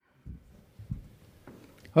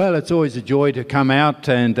Well, it's always a joy to come out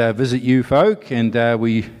and visit you folk, and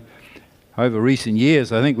we, over recent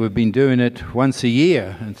years, I think we've been doing it once a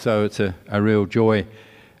year, and so it's a real joy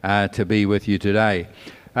to be with you today.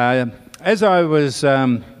 As I was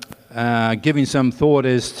giving some thought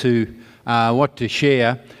as to what to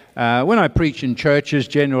share, when I preach in churches,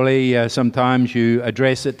 generally sometimes you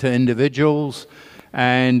address it to individuals,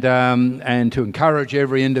 and to encourage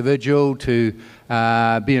every individual to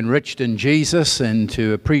be enriched in Jesus and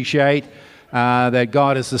to appreciate that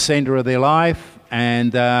God is the center of their life,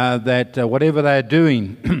 and that whatever they're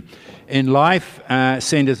doing in life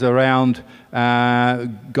centers around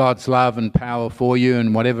God's love and power for you,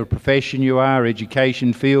 and whatever profession you are,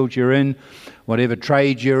 education field you're in, whatever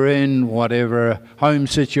trade you're in, whatever home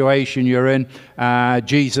situation you're in,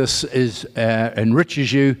 Jesus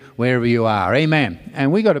enriches you wherever you are. Amen.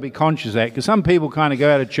 And we got to be conscious of that, because some people kind of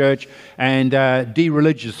go out of church and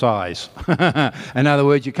de-religiousise. In other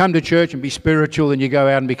words, you come to church and be spiritual, and you go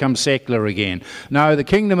out and become secular again. No, the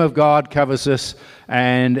kingdom of God covers us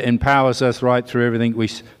and empowers us right through everything we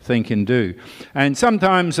think and do. And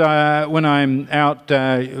sometimes when I'm out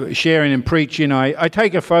sharing and preaching, I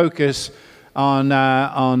take a focus on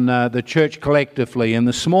the church collectively, and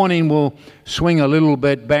this morning we'll swing a little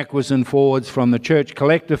bit backwards and forwards from the church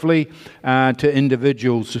collectively to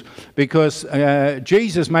individuals, because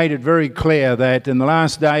Jesus made it very clear that in the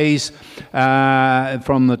last days,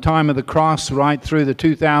 from the time of the cross right through the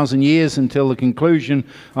 2,000 years until the conclusion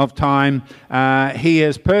of time, he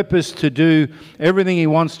has purposed to do everything he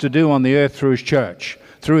wants to do on the earth through his church,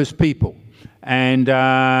 through his people,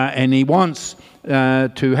 and he wants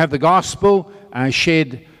to have the gospel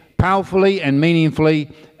shed powerfully and meaningfully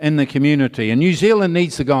in the community. And New Zealand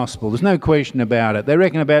needs the gospel. There's no question about it. They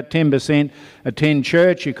reckon about 10% attend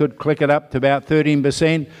church. You could click it up to about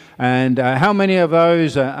 13%. And how many of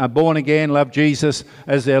those are born again, love Jesus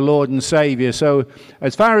as their Lord and Saviour? So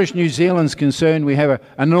as far as New Zealand's concerned, we have an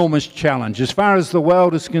enormous challenge. As far as the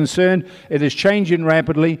world is concerned, it is changing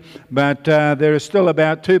rapidly, but there are still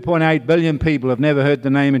about 2.8 billion people who have never heard the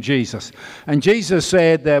name of Jesus. And Jesus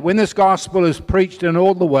said that when this gospel is preached in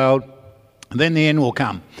all the world, then the end will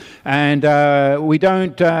come. And we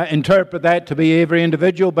don't interpret that to be every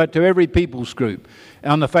individual, but to every people's group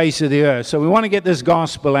on the face of the earth. So we want to get this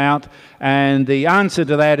gospel out, and the answer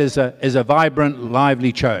to that is a vibrant,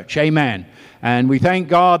 lively church. Amen. And we thank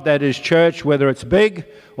God that His church, whether it's big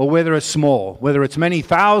or whether it's small, whether it's many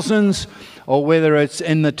thousands or whether it's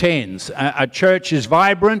in the tens, a church is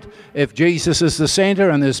vibrant if Jesus is the center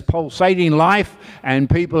and there's pulsating life and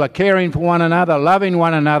people are caring for one another, loving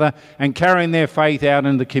one another, and carrying their faith out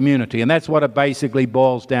in the community. And that's what it basically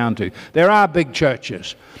boils down to. There are big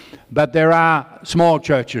churches, but there are small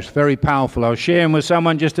churches, very powerful. I was sharing with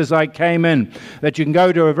someone just as I came in that you can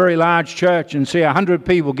go to a very large church and see 100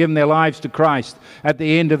 people giving their lives to Christ at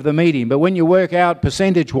the end of the meeting. But when you work out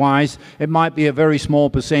percentage-wise, it might be a very small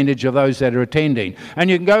percentage of those that are attending. And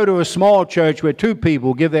you can go to a small church where 2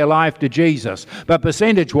 people give their life to Jesus. But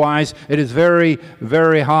percentage-wise, it is very,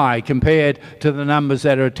 very high compared to the numbers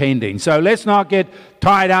that are attending. So let's not get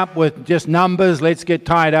tied up with just numbers. Let's get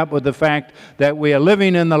tied up with the fact that we are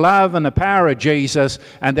living in the love and the power of Jesus,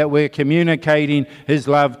 and that we're communicating His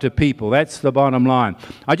love to people. That's the bottom line.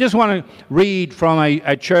 I just want to read from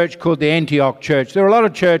a church called the Antioch church. There are a lot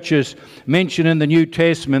of churches mentioned in the New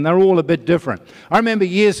Testament. They're all a bit different. I remember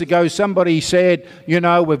years ago somebody said,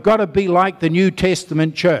 we've got to be like the New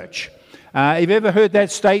Testament church. Have you ever heard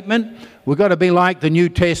that statement? We've got to be like the New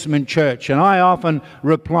Testament church. And I often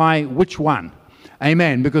reply, which one?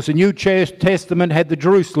 Amen. Because the New Testament had the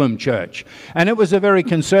Jerusalem church, and it was a very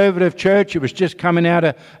conservative church. It was just coming out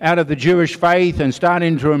of the Jewish faith and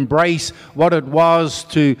starting to embrace what it was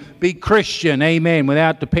to be Christian, amen,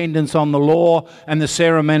 without dependence on the law and the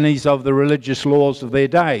ceremonies of the religious laws of their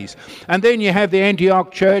days. And then you have the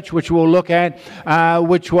Antioch church, which we'll look at,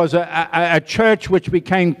 which was a church which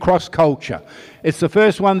became cross-culture. It's the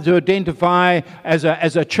first one to identify as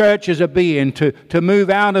a church, as a being, to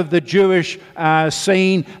move out of the Jewish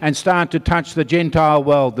scene and start to touch the Gentile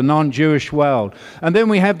world, the non-Jewish world. And then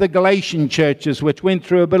we have the Galatian churches, which went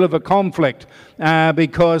through a bit of a conflict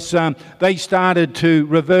because they started to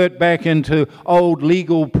revert back into old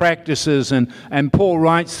legal practices, and Paul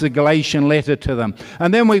writes the Galatian letter to them.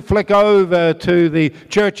 And then we flick over to the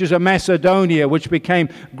churches of Macedonia, which became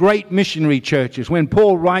great missionary churches. When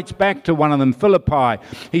Paul writes back to one of them, Philippi,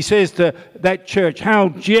 he says to that church how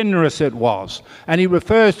generous it was. And he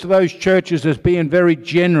refers to those churches as being very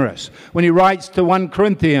generous. When he writes to 1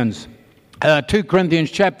 Corinthians, 2 Corinthians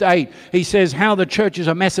chapter 8, he says how the churches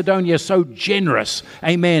of Macedonia are so generous,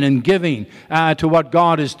 amen, in giving to what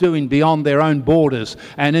God is doing beyond their own borders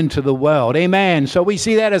and into the world, amen. So we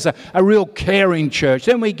see that as a real caring church.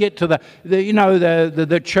 Then we get to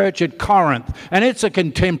the church at Corinth, and it's a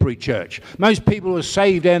contemporary church. Most people who were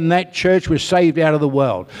saved in that church were saved out of the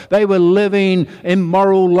world. They were living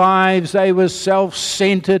immoral lives. They were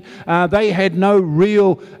self-centered. They had no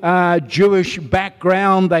real Jewish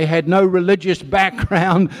background. They had no religious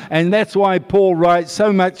background, and that's why Paul writes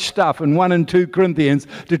so much stuff in 1 and 2 Corinthians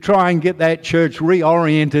to try and get that church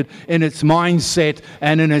reoriented in its mindset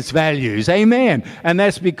and in its values. Amen. And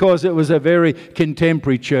that's because it was a very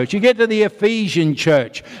contemporary church. You get to the Ephesian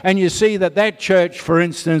church, and you see that church, for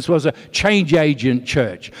instance, was a change agent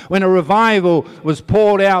church. When a revival was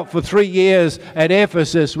poured out for 3 years at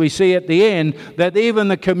Ephesus, we see at the end that even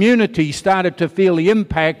the community started to feel the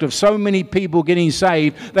impact of so many people getting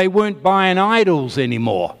saved. They weren't buying idols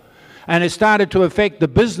anymore. And it started to affect the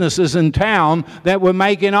businesses in town that were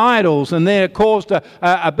making idols, and there caused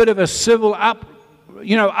a bit of a civil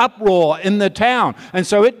uproar in the town. And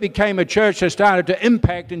so it became a church that started to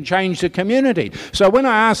impact and change the community. So when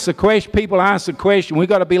I ask the question, people ask the question, we've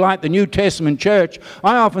got to be like the New Testament church,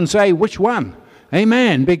 I often say, which one?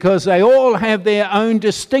 Amen, because they all have their own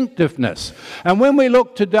distinctiveness. And when we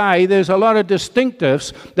look today, there's a lot of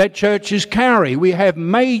distinctives that churches carry. We have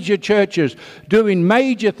major churches doing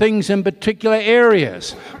major things in particular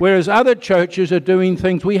areas, whereas other churches are doing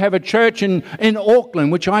things. We have a church in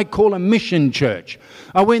Auckland, which I call a mission church.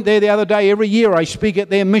 I went there the other day. Every year I speak at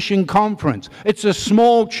their mission conference. It's a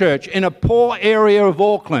small church in a poor area of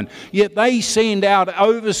Auckland, yet they send out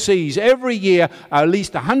overseas every year at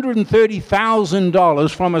least $130,000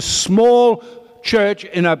 from a small church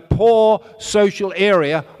in a poor social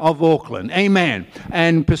area of Auckland. Amen.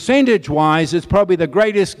 And percentage-wise, it's probably the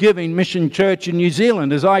greatest giving mission church in New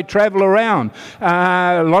Zealand. As I travel around,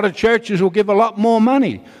 a lot of churches will give a lot more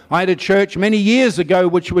money. I had a church many years ago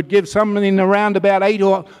which would give something around about $800,000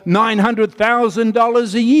 or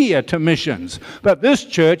 $900,000 a year to missions. But this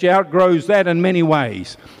church outgrows that in many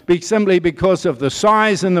ways, simply because of the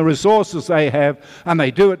size and the resources they have, and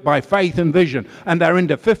they do it by faith and vision. And they're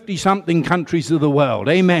into 50-something countries of the world.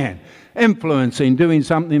 Amen. Influencing, doing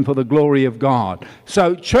something for the glory of God.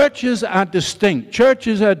 So churches are distinct.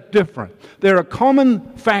 Churches are different. There are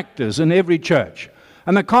common factors in every church.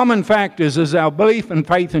 And the common factors is our belief and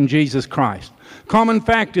faith in Jesus Christ. Common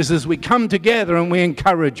factors is we come together and we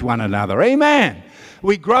encourage one another. Amen.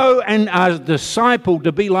 We grow and are discipled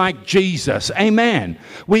to be like Jesus. Amen.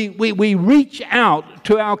 We reach out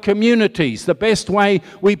to our communities the best way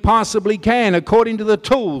we possibly can according to the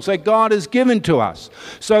tools that God has given to us.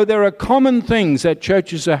 So there are common things that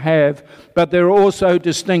churches have, but there are also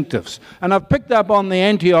distinctives. And I've picked up on the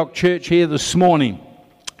Antioch church here this morning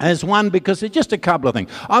as one because there's just a couple of things.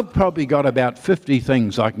 I've probably got about 50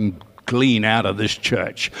 things I can glean out of this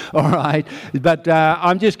church, all right? But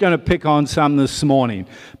I'm just going to pick on some this morning.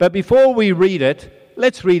 But before we read it,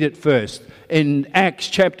 let's read it first in Acts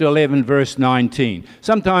chapter 11, verse 19.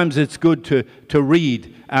 Sometimes it's good to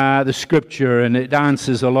read the scripture, and it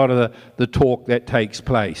answers a lot of the talk that takes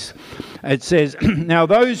place. It says, now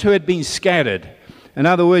those who had been scattered, in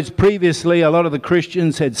other words, previously a lot of the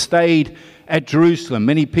Christians had stayed at Jerusalem.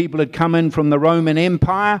 Many people had come in from the Roman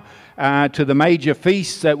Empire to the major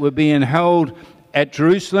feasts that were being held at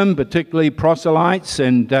Jerusalem, particularly proselytes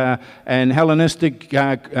and Hellenistic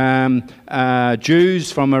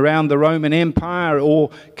Jews from around the Roman Empire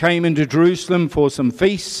all came into Jerusalem for some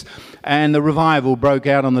feasts, and the revival broke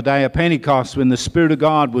out on the day of Pentecost when the Spirit of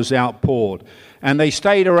God was outpoured. And they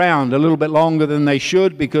stayed around a little bit longer than they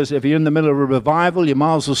should, because if you're in the middle of a revival, you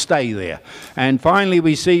might as well stay there. And finally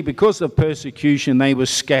we see, because of persecution, they were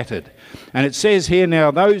scattered. And it says here, now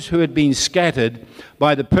those who had been scattered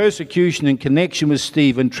by the persecution in connection with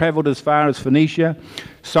Stephen travelled as far as Phoenicia,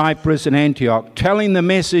 Cyprus and Antioch, telling the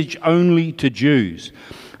message only to Jews.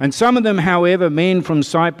 And some of them, however, men from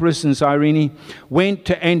Cyprus and Cyrene, went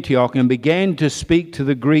to Antioch and began to speak to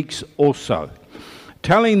the Greeks also,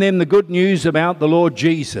 telling them the good news about the Lord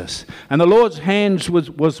Jesus. And the Lord's hand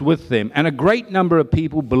was with them, and a great number of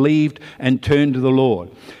people believed and turned to the Lord.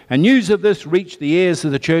 And news of this reached the ears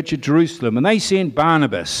of the church at Jerusalem, and they sent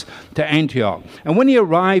Barnabas to Antioch. And when he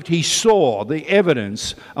arrived, he saw the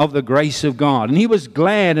evidence of the grace of God, and he was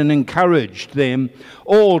glad and encouraged them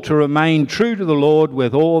all to remain true to the Lord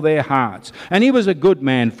with all their hearts. And he was a good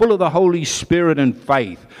man, full of the Holy Spirit and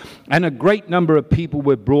faith, and a great number of people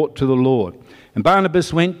were brought to the Lord. And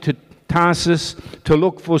Barnabas went to Tarsus to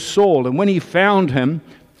look for Saul. And when he found him,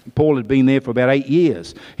 Paul had been there for about 8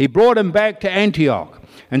 years, he brought him back to Antioch.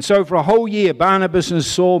 And so for a whole year, Barnabas and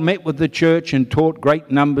Saul met with the church and taught great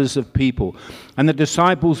numbers of people. And the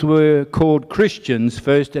disciples were called Christians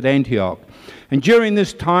first at Antioch. And during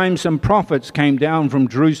this time, some prophets came down from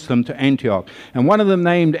Jerusalem to Antioch. And one of them,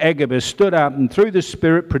 named Agabus, stood up and through the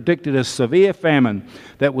Spirit predicted a severe famine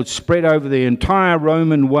that would spread over the entire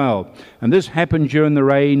Roman world. And this happened during the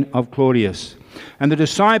reign of Claudius. And the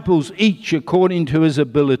disciples, each according to his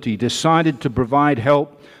ability, decided to provide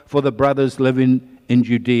help for the brothers living in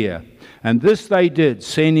Judea. And this they did,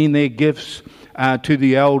 sending their gifts to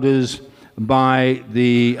the elders by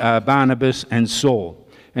the Barnabas and Saul.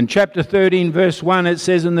 In chapter 13, verse 1, it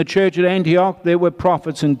says, in the church at Antioch there were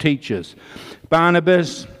prophets and teachers.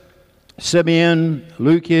 Barnabas, Simeon,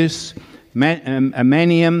 Lucius,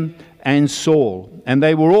 Manaen, and Saul. And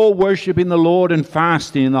they were all worshipping the Lord and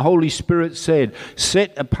fasting. And the Holy Spirit said,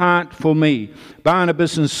 set apart for me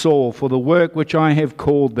Barnabas and Saul for the work which I have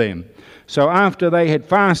called them. So after they had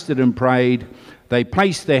fasted and prayed, they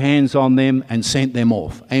placed their hands on them and sent them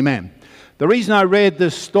off. Amen. The reason I read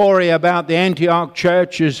this story about the Antioch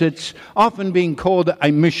church is it's often been called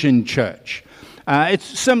a mission church.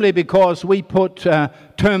 It's simply because we put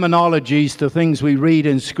terminologies to things we read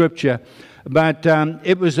in Scripture. But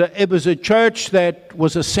it was a church that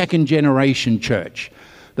was a second generation church.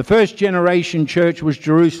 The first generation church was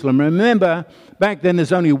Jerusalem. Remember, back then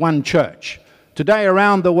there's only one church. Today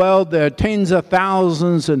around the world there are tens of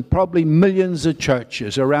thousands and probably millions of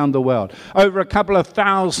churches around the world. Over a couple of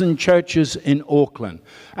thousand churches in Auckland.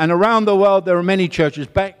 And around the world there are many churches.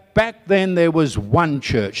 Back then there was one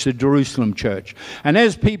church, the Jerusalem church. And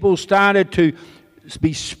as people started to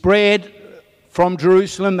be spread from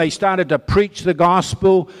Jerusalem, they started to preach the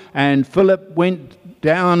gospel, and Philip went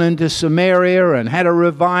down into Samaria and had a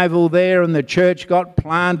revival there, and the church got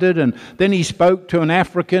planted. And then he spoke to an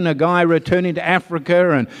African, a guy returning to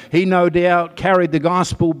Africa, and he no doubt carried the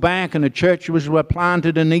gospel back, and the church was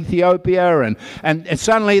planted in Ethiopia, and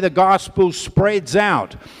suddenly the gospel spreads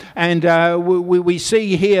out. And we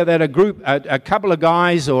see here that a couple of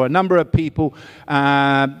guys or a number of people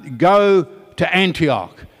go to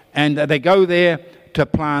Antioch, and they go there to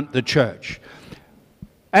plant the church.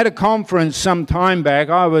 At a conference some time back,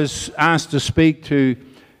 I was asked to speak to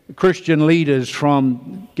Christian leaders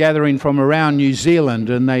gathering from around New Zealand,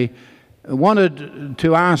 and they wanted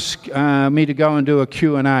to ask me to go and do a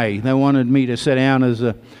Q&A. They wanted me to sit down as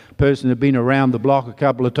a person who had been around the block a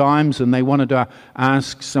couple of times, and they wanted to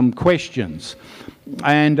ask some questions.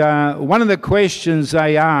 And one of the questions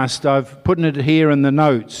they asked, I've put it here in the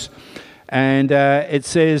notes, and it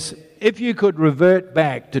says, if you could revert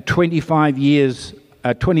back to 25 years,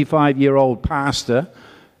 a 25-year-old pastor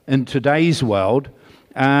in today's world,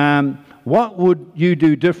 what would you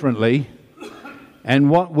do differently and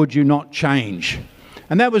what would you not change?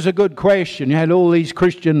 And that was a good question. You had all these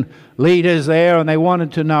Christian leaders there, and they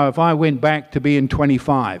wanted to know if I went back to being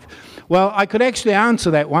 25. Well, I could actually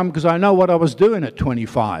answer that one because I know what I was doing at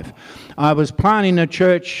 25. I was planting a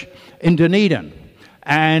church in Dunedin.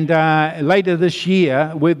 And later this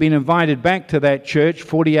year, we've been invited back to that church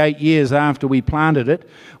 48 years after we planted it.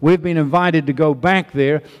 We've been invited to go back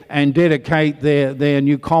there and dedicate their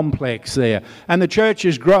new complex there. And the church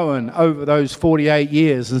has grown over those 48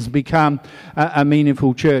 years and has become a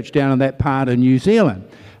meaningful church down in that part of New Zealand.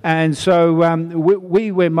 And so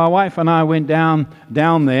my wife and I went down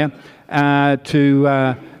there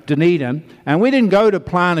to Dunedin, and we didn't go to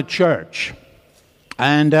plant a church.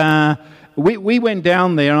 And we went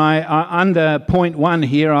down there, and I under point 1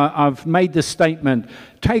 here, I've made the statement,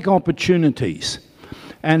 take opportunities.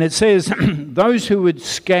 And it says, those who were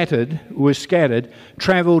scattered,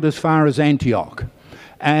 travelled as far as Antioch.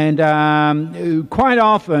 And quite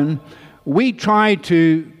often, we try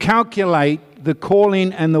to calculate the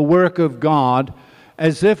calling and the work of God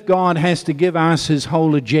as if God has to give us his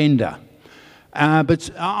whole agenda. But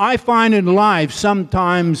I find in life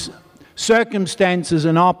sometimes circumstances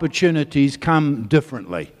and opportunities come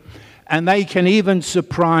differently, and they can even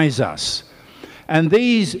surprise us. And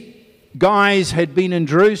these guys had been in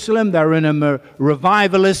Jerusalem. They were in a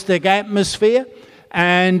revivalistic atmosphere,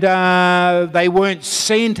 and they weren't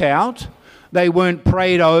sent out. They weren't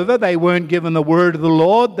prayed over. They weren't given the word of the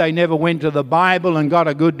Lord. They never went to the Bible and got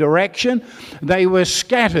a good direction. They were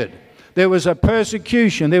scattered. There was a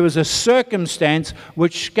persecution. There was a circumstance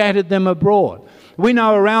which scattered them abroad. We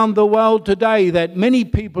know around the world today that many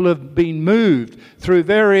people have been moved through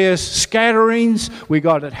various scatterings. We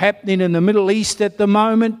got it happening in the Middle East at the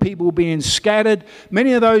moment, people being scattered.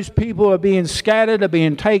 Many of those people are being scattered, are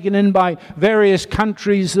being taken in by various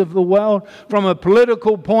countries of the world. From a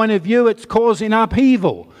political point of view, it's causing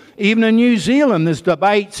upheaval. Even in New Zealand, there's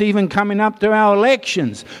debates even coming up to our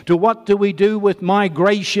elections to what do we do with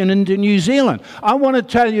migration into New Zealand. I want to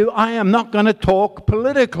tell you, I am not going to talk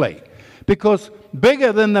politically, because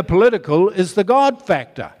bigger than the political is the God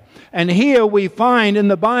factor. And here we find in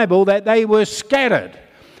the Bible that they were scattered.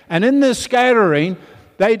 And in this scattering,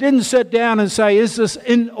 they didn't sit down and say, is this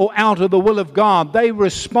in or out of the will of God? They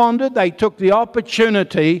responded. They took the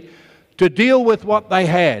opportunity to deal with what they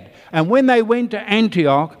had. And when they went to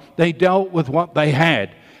Antioch, they dealt with what they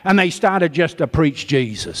had. And they started just to preach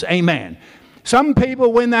Jesus. Amen. Some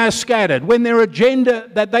people, when they're scattered, when their agenda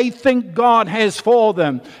that they think God has for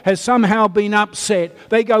them has somehow been upset,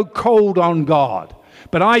 they go cold on God.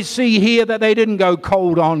 But I see here that they didn't go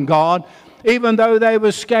cold on God, even though they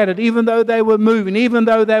were scattered, even though they were moving, even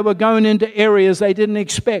though they were going into areas they didn't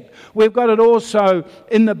expect. We've got it also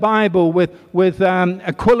in the Bible with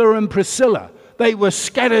Aquila and Priscilla. They were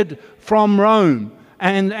scattered from Rome,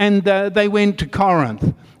 and they went to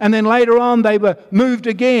Corinth. And then later on they were moved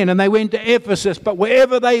again and they went to Ephesus. But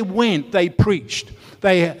wherever they went, they preached.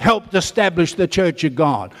 They helped establish the church of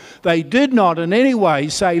God. They did not in any way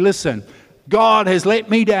say, listen, God has let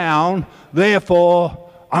me down, therefore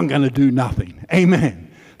I'm going to do nothing.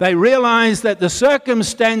 Amen. They realized that the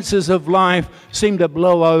circumstances of life seemed to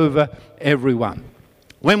blow over everyone.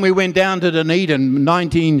 When we went down to Dunedin into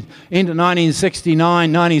 1969,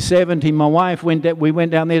 1970, my wife we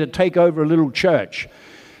went down there to take over a little church.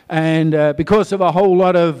 And because of a whole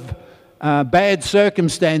lot of bad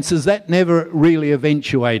circumstances, that never really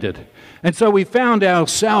eventuated. And so we found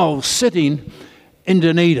ourselves sitting in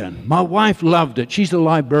Dunedin. My wife loved it. She's a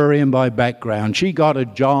librarian by background. She got a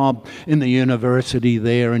job in the university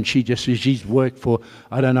there, and she's worked for,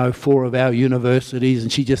 4 of our universities,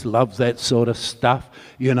 and she just loves that sort of stuff,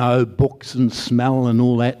 books and smell and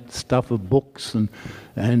all that stuff of books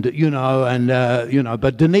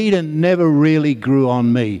but Dunedin never really grew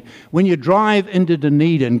on me. When you drive into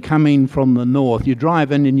Dunedin coming from the north, you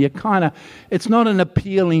drive in and it's not an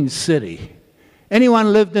appealing city.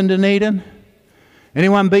 Anyone lived in Dunedin?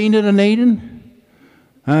 Anyone been to Dunedin?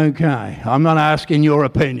 Okay, I'm not asking your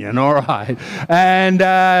opinion, all right. And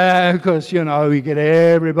of course, we get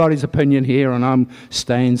everybody's opinion here, and I'm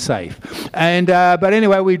staying safe. And but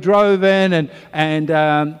anyway, we drove in,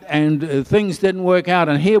 and things didn't work out.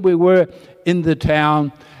 And here we were in the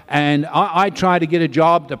town. And I tried to get a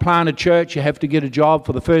job to plant a church. You have to get a job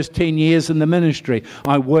for the first 10 years in the ministry.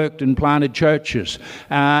 I worked and planted churches.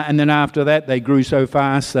 And then after that, they grew so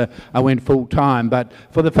fast that I went full time. But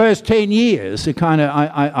for the first 10 years,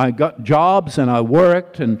 I got jobs and I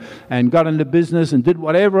worked and got into business and did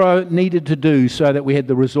whatever I needed to do so that we had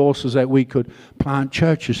the resources that we could plant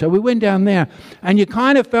churches. So we went down there, and you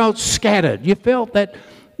kind of felt scattered. You felt that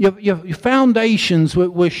your foundations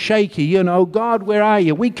were shaky. God, where are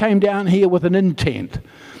you? We came down here with an intent.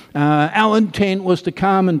 Our intent was to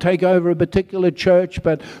come and take over a particular church,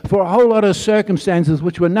 but for a whole lot of circumstances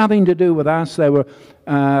which were nothing to do with us, they were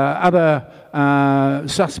other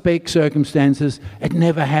suspect circumstances, it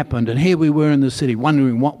never happened. And here we were in the city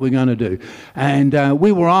wondering what we're going to do. And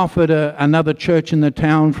we were offered another church in the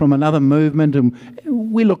town from another movement, and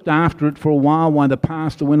we looked after it for a while the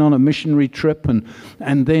pastor went on a missionary trip,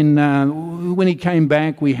 and then when he came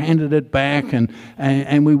back, we handed it back,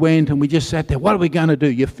 and we went and we just sat there. What are we going to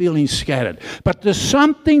do? You're feeling scattered. But there's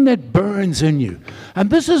something that burns in you. And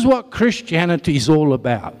this is what Christianity's all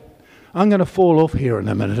about. I'm going to fall off here in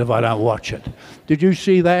a minute if I don't watch it. Did you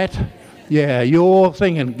see that? Yeah, you're all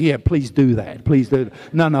thinking, yeah, please do that. Please do that.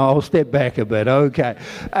 No, I'll step back a bit. Okay.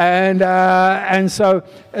 And so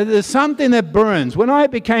there's something that burns. When I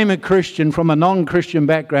became a Christian from a non-Christian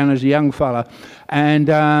background as a young fella, and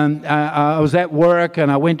I was at work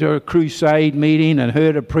and I went to a crusade meeting and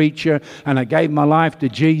heard a preacher, and I gave my life to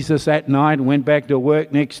Jesus that night and went back to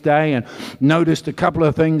work next day and noticed a couple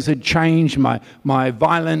of things had changed. My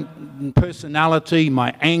violent personality,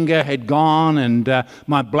 my anger had gone, and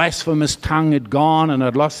my blasphemous tongue had gone, and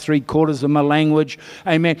I'd lost 3/4 of my language.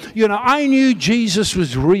 Amen. I knew Jesus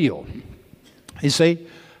was real. You see?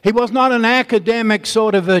 He was not an academic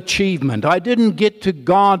sort of achievement. I didn't get to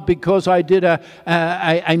God because I did a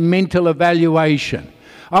mental evaluation.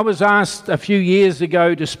 I was asked a few years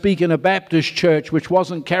ago to speak in a Baptist church which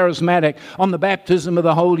wasn't charismatic on the baptism of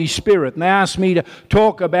the Holy Spirit. And they asked me to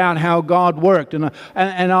talk about how God worked. And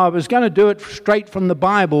I was going to do it straight from the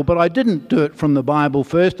Bible, but I didn't do it from the Bible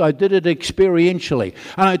first. I did it experientially.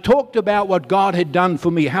 And I talked about what God had done for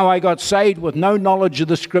me, how I got saved with no knowledge of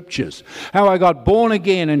the Scriptures, how I got born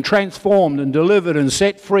again and transformed and delivered and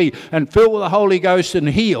set free and filled with the Holy Ghost and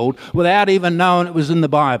healed without even knowing it was in the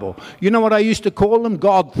Bible. You know what I used to call them?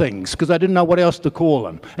 God things, because I didn't know what else to call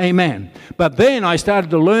them. Amen. But then I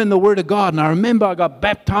started to learn the Word of God, and I remember I got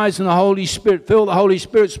baptized in the Holy Spirit, filled with the Holy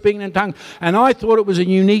Spirit, speaking in tongues, and I thought it was a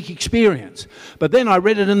unique experience. But then I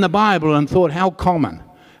read it in the Bible and thought, how common.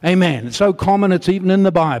 Amen. It's so common it's even in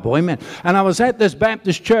the Bible. Amen. And I was at this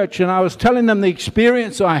Baptist church and I was telling them the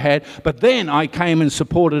experience I had, but then I came and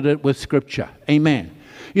supported it with Scripture. Amen.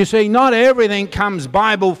 You see, not everything comes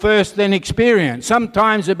Bible first, then experience.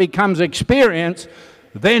 Sometimes it becomes experience,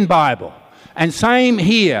 then Bible. And same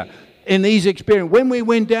here in these experiences. When we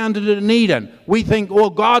went down to Dunedin, we think, oh,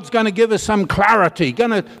 God's going to give us some clarity,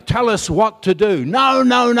 going to tell us what to do.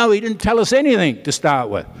 No, He didn't tell us anything to start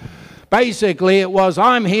with. Basically, it was,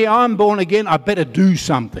 I'm here, I'm born again, I better do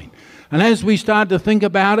something. And as we started to think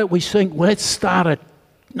about it, we think, well, let's start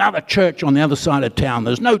another church on the other side of town.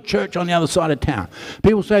 There's no church on the other side of town.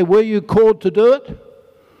 People say, were you called to do it?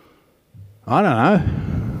 I don't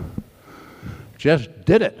know. Just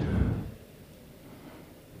did it.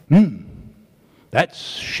 That's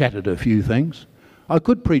shattered a few things. I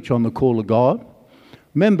could preach on the call of God.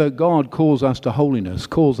 Remember, God calls us to holiness,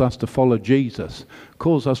 calls us to follow Jesus,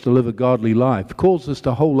 calls us to live a godly life, calls us to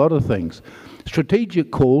a whole lot of things.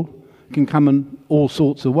 Strategic call can come in all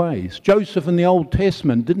sorts of ways. Joseph in the Old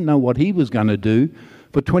Testament didn't know what he was going to do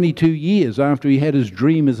for 22 years after he had his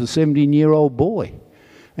dream as a 17-year-old boy.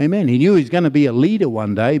 Amen. He knew he was going to be a leader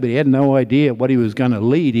one day, but he had no idea what he was going to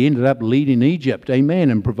lead. He ended up leading Egypt, amen,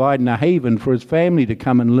 and providing a haven for his family to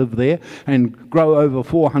come and live there and grow over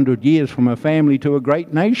 400 years from a family to a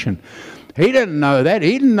great nation. He didn't know that.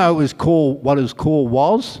 He didn't know what his call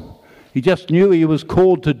was. He just knew he was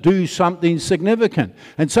called to do something significant.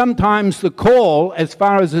 And sometimes the call, as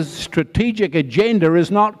far as his strategic agenda, is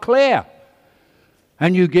not clear.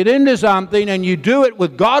 And you get into something and you do it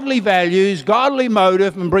with godly values, godly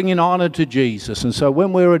motive, and bringing honor to Jesus. And so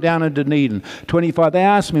when we were down in Dunedin, 25, they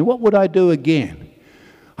asked me, what would I do again?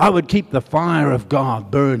 I would keep the fire of God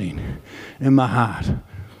burning in my heart.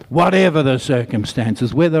 Whatever the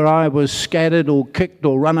circumstances, whether I was scattered or kicked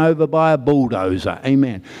or run over by a bulldozer,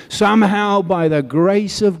 amen. Somehow by the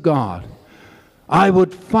grace of God, I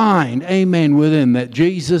would find, amen, within that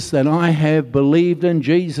Jesus that I have believed in,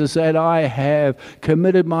 Jesus that I have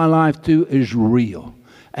committed my life to is real.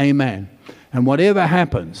 Amen. And whatever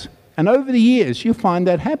happens, and over the years you find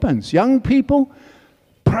that happens. Young people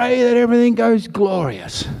pray that everything goes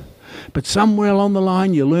glorious. But somewhere along the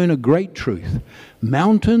line you learn a great truth.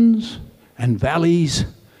 Mountains and valleys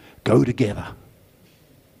go together.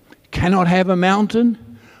 Cannot have a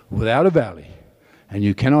mountain without a valley. And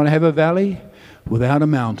you cannot have a valley without a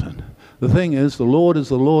mountain. The thing is the Lord of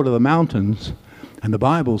the mountains, and the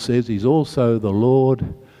Bible says He's also the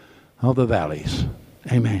Lord of the valleys.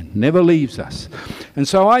 Amen. Never leaves us. And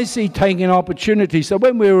so I see taking opportunity. So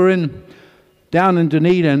when we were down in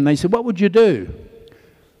Dunedin, they said, what would you do?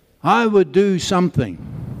 I would do something.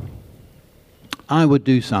 I would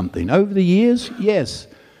do something. Over the years, yes,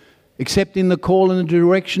 accepting the call in the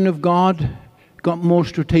direction of God, got more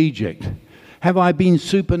strategic. Have I been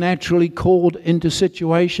supernaturally called into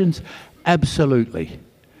situations? Absolutely.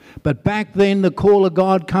 But back then, the call of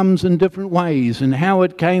God comes in different ways. And how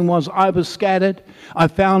it came was I was scattered. I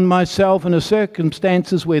found myself in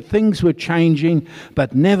circumstances where things were changing.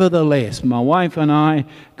 But nevertheless, my wife and I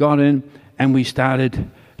got in and we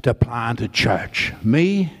started to plant a church.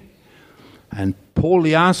 Me and Paul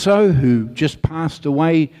Liasso, who just passed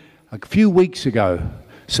away a few weeks ago,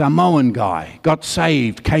 Samoan guy, got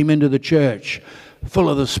saved, came into the church, full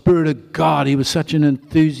of the Spirit of God. He was such an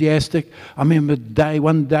enthusiastic. I remember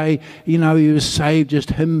one day, he was saved,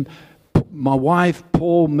 just him, my wife,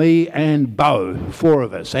 Paul, me, and Bo, 4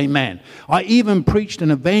 of us. Amen. I even preached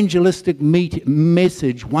an evangelistic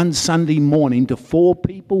message one Sunday morning to 5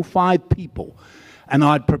 people. And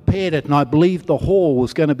I'd prepared it, and I believed the hall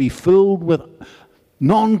was going to be filled with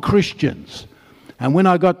non-Christians. And when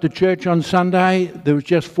I got to church on Sunday, there was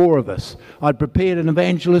just 4 of us. I'd prepared an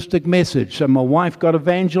evangelistic message. So my wife got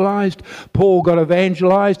evangelized, Paul got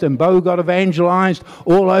evangelized, and Bo got evangelized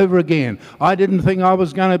all over again. I didn't think I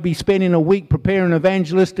was going to be spending a week preparing an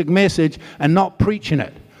evangelistic message and not preaching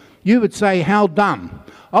it. You would say, how dumb.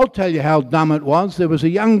 I'll tell you how dumb it was. There was a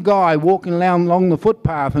young guy walking along the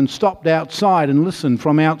footpath and stopped outside and listened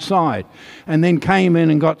from outside and then came in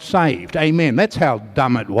and got saved. Amen. That's how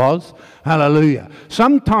dumb it was. Hallelujah.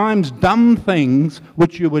 Sometimes dumb things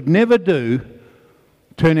which you would never do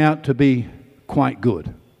turn out to be quite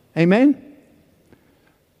good. Amen.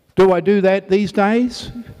 Do I do that these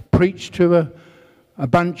days? Preach to a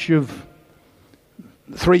bunch of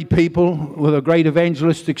 3 people with a great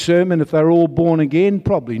evangelistic sermon if they're all born again?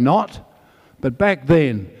 Probably not. But back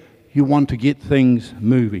then, you want to get things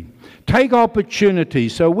moving. Take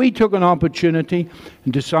opportunities. So we took an opportunity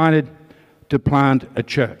and decided to plant a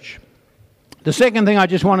church. The second thing I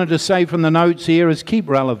just wanted to say from the notes here is keep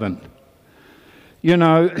relevant. You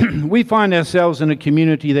know, we find ourselves in a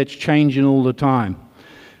community that's changing all the time.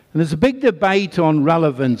 And there's a big debate on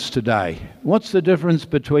relevance today. What's the difference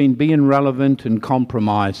between being relevant and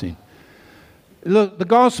compromising? Look, the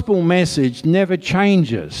gospel message never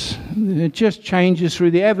changes. It just changes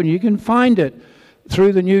through the avenue. You can find it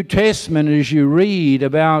through the New Testament as you read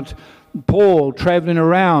about Paul traveling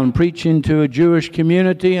around preaching to a Jewish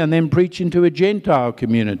community and then preaching to a Gentile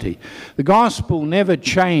community. The gospel never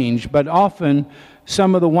changed, but often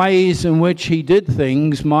some of the ways in which he did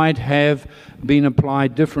things might have been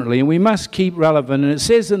applied differently. And we must keep relevant. And it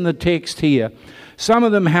says in the text here, some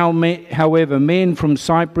of them, however, men from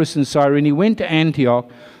Cyprus and Cyrene, went to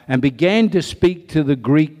Antioch and began to speak to the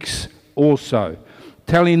Greeks also,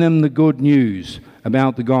 telling them the good news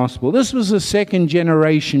about the gospel. This was a second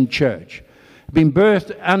generation church. Been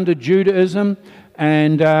birthed under Judaism,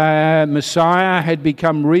 and Messiah had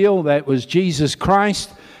become real. That was Jesus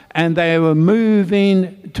Christ. And they were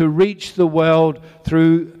moving to reach the world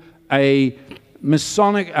through a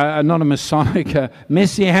messianic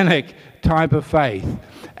type of faith.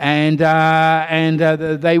 And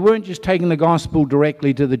they weren't just taking the gospel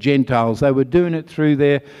directly to the Gentiles. They were doing it through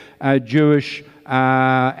their Jewish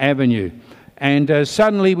avenue. And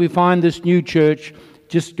suddenly we find this new church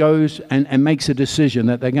just goes and makes a decision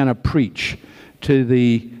that they're going to preach to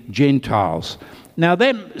the Gentiles. Now,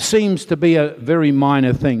 that seems to be a very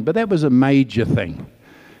minor thing, but that was a major thing.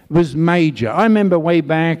 It was major. I remember way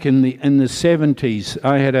back in the 70s,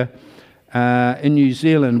 I had in New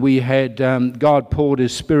Zealand, we had God poured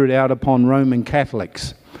His Spirit out upon Roman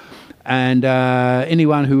Catholics. And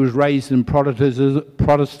anyone who was raised in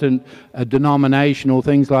Protestant denomination or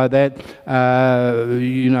things like that,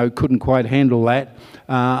 couldn't quite handle that.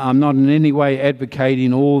 I'm not in any way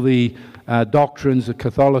advocating all the doctrines of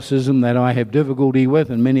Catholicism that I have difficulty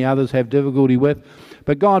with and many others have difficulty with,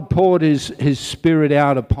 but God poured His Spirit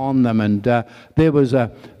out upon them, and there was a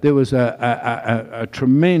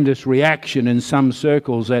tremendous reaction in some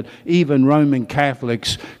circles that even Roman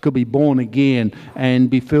Catholics could be born again and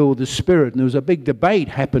be filled with the Spirit, and there was a big debate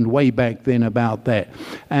happened way back then about that.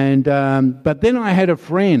 And but then I had a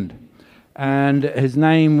friend, and his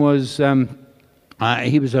name was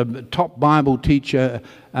he was a top Bible teacher,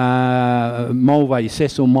 Cecil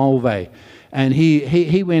Mulvey. And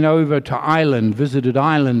he went over to Ireland, visited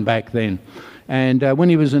Ireland back then. And when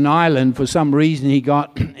he was in Ireland, for some reason, he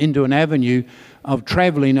got into an avenue of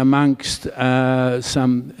traveling amongst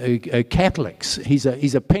some Catholics. He's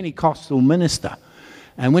a Pentecostal minister.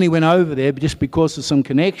 And when he went over there, just because of some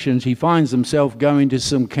connections, he finds himself going to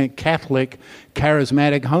some Catholic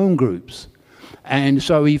charismatic home groups. And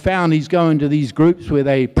so he found he's going to these groups where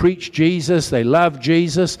they preach Jesus, they love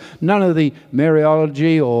Jesus, none of the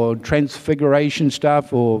Mariology or transfiguration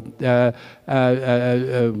stuff or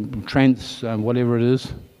whatever it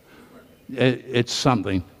is. It's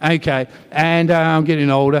something. Okay, and I'm getting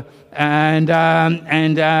older. And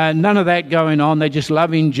none of that going on. They're just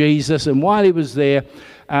loving Jesus. And while he was there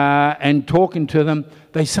and talking to them,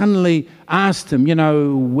 they suddenly asked him,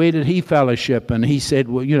 where did he fellowship? And he said,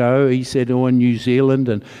 in New Zealand.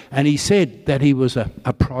 And he said that he was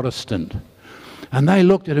a Protestant. And they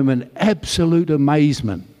looked at him in absolute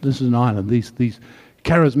amazement. This is an island. These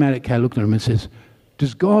charismatic guys looked at him and says,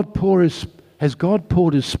 has God poured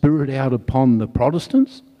His Spirit out upon the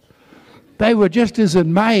Protestants? They were just as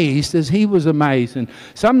amazed as he was amazed. And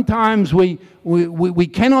sometimes we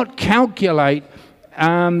cannot calculate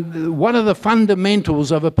what are the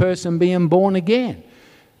fundamentals of a person being born again.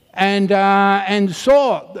 And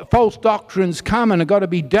so false doctrines come and have got to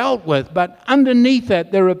be dealt with. But underneath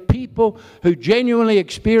that, there are people who genuinely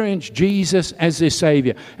experience Jesus as their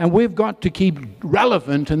Savior. And we've got to keep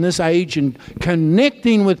relevant in this age and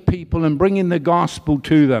connecting with people and bringing the gospel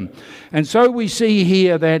to them. And so we see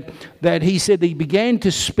here that he said he began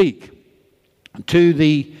to speak to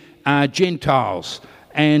the Gentiles.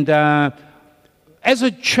 And as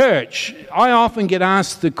a church, I often get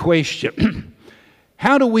asked the question,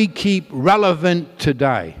 How do we keep relevant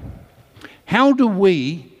today? How do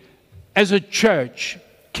we, as a church,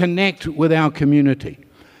 connect with our community?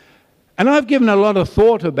 And I've given a lot of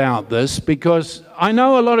thought about this because I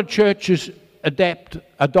know a lot of churches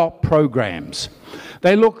adopt programs.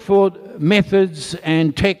 They look for methods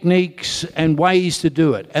and techniques and ways to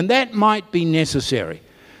do it, and that might be necessary.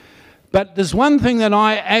 But there's one thing that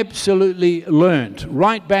I absolutely learned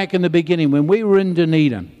right back in the beginning when we were in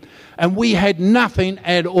Dunedin, and we had nothing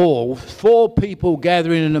at all, 4 people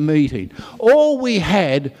gathering in a meeting. All we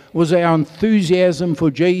had was our enthusiasm for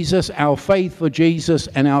Jesus, our faith for Jesus,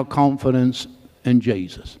 and our confidence in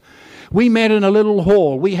Jesus. We met in a little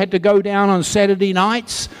hall. We had to go down on Saturday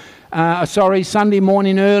nights, Sunday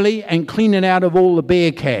morning early, and clean it out of all the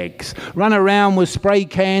beer kegs. Run around with spray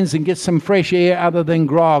cans and get some fresh air other than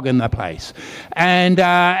grog in the place. And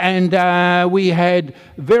we had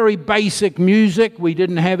very basic music. We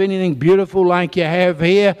didn't have anything beautiful like you have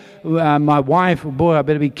here. My wife, boy, I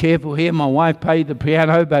better be careful here. My wife played the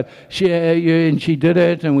piano, but she did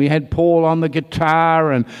it. And we had Paul on the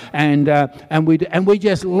guitar, and we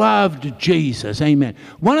just loved Jesus. Amen.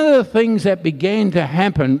 One of the things that began to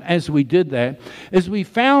happen as we did that is we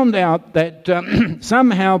found out that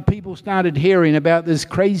somehow people started hearing about this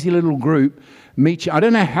crazy little group. I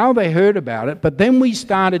don't know how they heard about it, but then we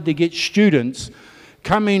started to get students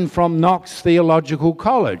coming from Knox Theological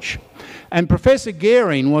College. And Professor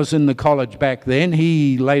Gehring was in the college back then.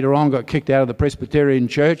 He later on got kicked out of the Presbyterian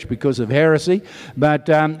Church because of heresy. But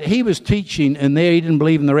he was teaching in there. He didn't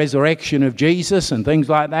believe in the resurrection of Jesus and things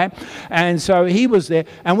like that. And so he was there.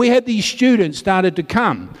 And we had these students started to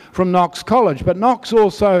come from Knox College. But Knox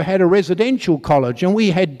also had a residential college. And we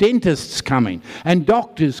had dentists coming and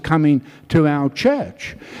doctors coming to our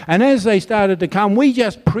church. And as they started to come, we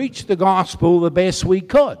just preached the gospel the best we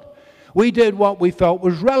could. We did what we felt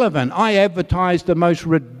was relevant. I advertised the most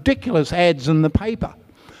ridiculous ads in the paper.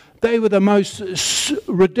 They were the most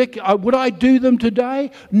ridiculous. Would I do them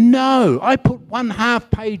today? No. I put 1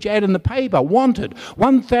 half-page ad in the paper. Wanted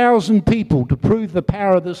 1,000 people to prove the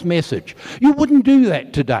power of this message. You wouldn't do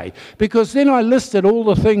that today, because then I listed all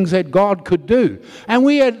the things that God could do. And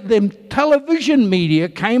we had them television media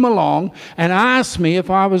came along and asked me if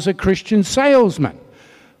I was a Christian salesman.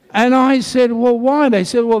 And I said, well, why? They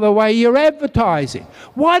said, well, the way you're advertising.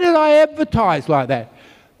 Why did I advertise like that?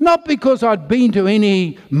 Not because I'd been to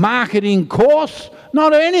any marketing course,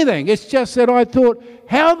 not anything. It's just that I thought,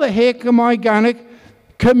 how the heck am I going to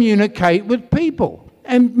communicate with people?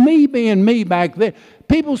 And me being me back then,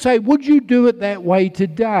 people say, would you do it that way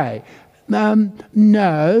today?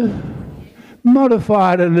 No.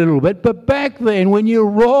 Modified a little bit, but back then when you're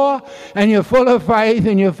raw and you're full of faith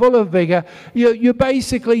and you're full of vigor, you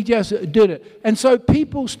basically just did it. And so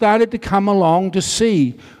people started to come along to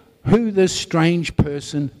see who this strange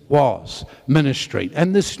person was, ministry,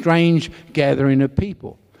 and this strange gathering of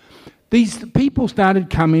people. These people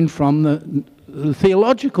started coming from the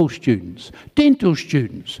theological students, dental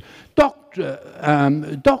students,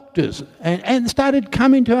 doctors, and started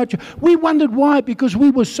coming to our church. We wondered why, because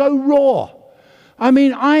we were so raw. I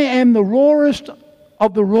mean, I am the rawest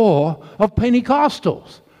of the raw of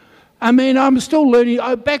Pentecostals. I mean, I'm still learning.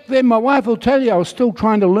 Back then, my wife will tell you, I was still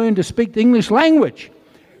trying to learn to speak the English language,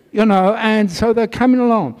 and so they're coming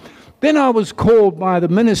along. Then I was called by the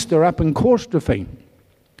minister up in Corstorphine,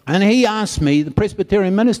 and he asked me, the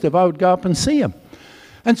Presbyterian minister, if I would go up and see him.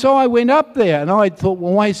 And so I went up there, and I thought,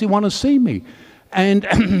 well, why does he want to see me? And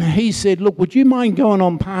he said, look, would you mind going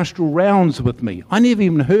on pastoral rounds with me? I never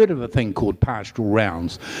even heard of a thing called pastoral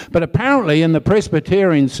rounds. But apparently in the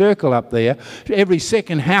Presbyterian circle up there, every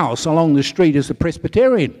second house along the street is a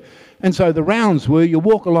Presbyterian. And so the rounds were you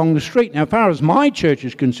walk along the street. Now, as far as my church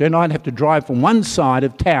is concerned, I'd have to drive from one side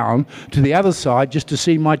of town to the other side just to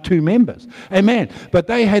see my 2 members. Amen. But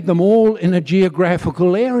they had them all in a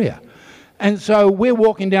geographical area. And so we're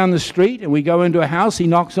walking down the street and we go into a house. He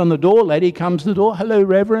knocks on the door. Lady comes to the door. Hello,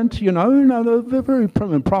 Reverend. They're very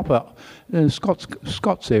prim and proper.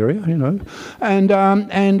 Scots area, And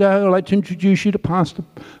I'd like to introduce you to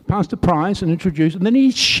Pastor Price and introduce. And then he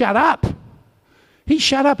shut up. He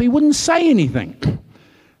shut up. He wouldn't say anything.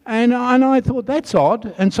 And I thought, that's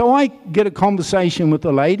odd. And so I get a conversation with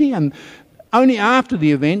the lady, and only after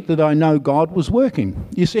the event did I know God was working.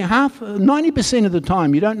 You see, 90% of the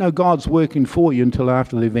time, you don't know God's working for you until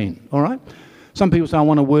after the event, all right? Some people say, I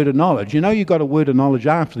want a word of knowledge. You got a word of knowledge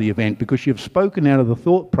after the event because you've spoken out of the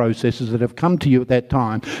thought processes that have come to you at that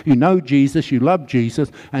time. You know Jesus, you love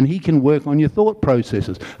Jesus, and he can work on your thought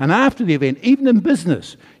processes. And after the event, even in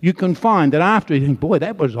business, you can find that after you think, boy,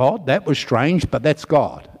 that was odd, that was strange, but that's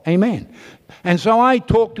God. Amen. And so I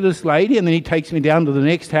talk to this lady, and then he takes me down to the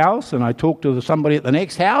next house, and I talk to somebody at the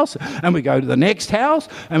next house, and we go to the next house,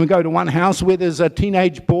 and we go to one house where there's a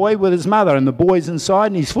teenage boy with his mother, and the boy's inside,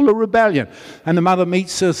 and he's full of rebellion. And the mother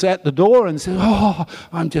meets us at the door and says, "Oh,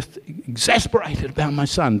 I'm just exasperated about my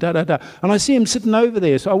son, da-da-da." And I see him sitting over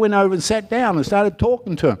there, so I went over and sat down and started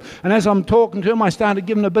talking to him. And as I'm talking to him, I started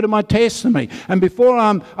giving a bit of my testimony. And before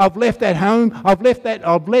I've left that home, I've led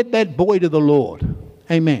that boy to the Lord.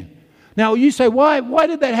 Amen. Now, you say, why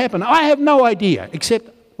did that happen? I have no idea, except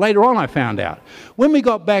later on I found out. When we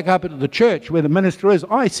got back up at the church where the minister is,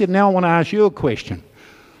 I said, "Now I want to ask you a question.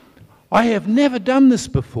 I have never done this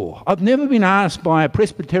before. I've never been asked by a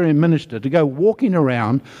Presbyterian minister to go walking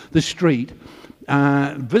around the street,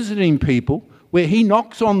 visiting people, where he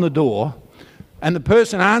knocks on the door, and the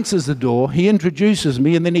person answers the door, he introduces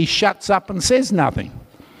me, and then he shuts up and says nothing."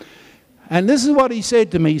 And this is what he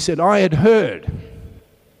said to me. He said, "I had heard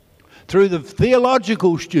through the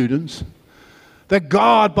theological students that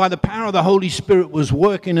God, by the power of the Holy Spirit, was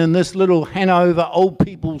working in this little Hanover Old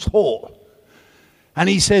People's Hall." And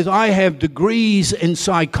he says, "I have degrees in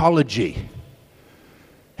psychology."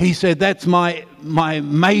 He said, "That's my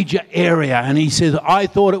major area." And he says, "I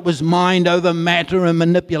thought it was mind over matter and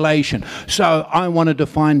manipulation. So I wanted to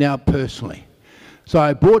find out personally. So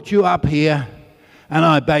I brought you up here and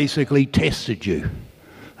I basically tested you."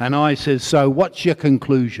 And I said, "So what's your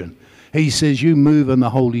conclusion?" He says, "You move in the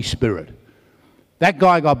Holy Spirit." That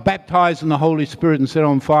guy got baptized in the Holy Spirit and set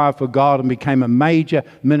on fire for God and became a major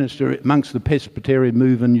minister amongst the Presbyterian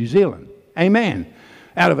move in New Zealand. Amen.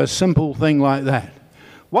 Out of a simple thing like that.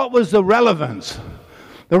 What was the relevance?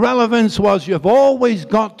 The relevance was you've always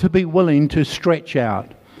got to be willing to stretch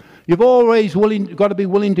out. You've always got to be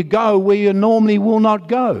willing to go where you normally will not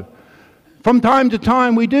go. From time to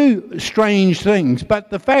time we do strange things, but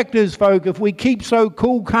the fact is, folk, if we keep so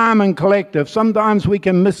cool, calm and collective, sometimes we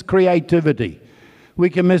can miss creativity. We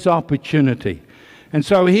can miss opportunity. And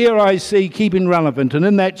so here I see keeping relevant, and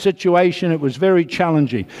in that situation it was very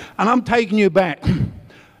challenging. And I'm taking you back.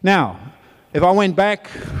 Now, if I went back,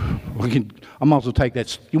 I might as well take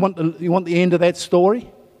that. You want the end of that story?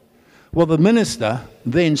 Well, the minister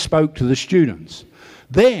then spoke to the students.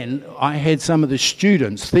 Then I had some of the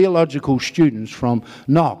students, theological students from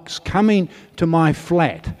Knox, coming to my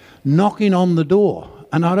flat, knocking on the door.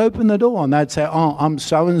 And I'd open the door and they'd say, "Oh, I'm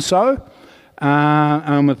so-and-so.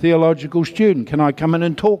 I'm a theological student. Can I come in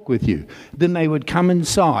and talk with you?" Then they would come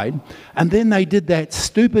inside, and then they did that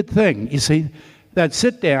stupid thing. You see, they'd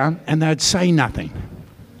sit down and they'd say nothing.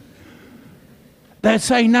 They'd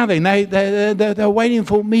say nothing. They're waiting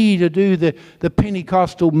for me to do the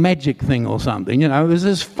Pentecostal magic thing or something. You know, it was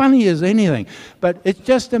as funny as anything. But it's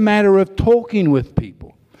just a matter of talking with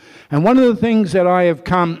people. And one of the things that I have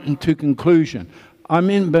come to conclusion, I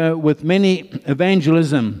remember with many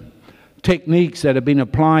evangelism techniques that have been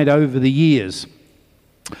applied over the years,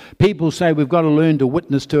 people say we've got to learn to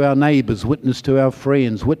witness to our neighbours, witness to our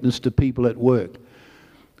friends, witness to people at work.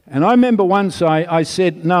 And I remember once I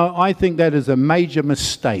said, "No, I think that is a major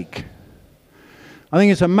mistake. I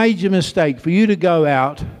think it's a major mistake for you to go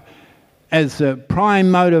out as the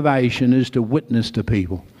prime motivation is to witness to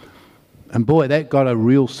people." And boy, that got a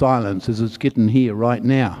real silence as it's getting here right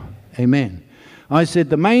now. Amen. I said,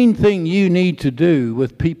 the main thing you need to do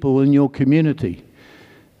with people in your community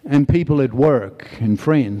and people at work and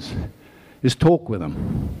friends is talk with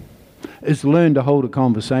them, is learn to hold a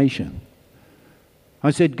conversation. I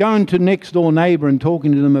said, going to next door neighbour and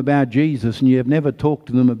talking to them about Jesus and you have never talked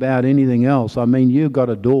to them about anything else, I mean, you've got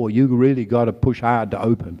a door you really got to push hard to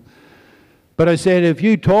open. But I said, if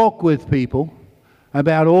you talk with people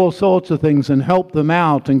about all sorts of things and help them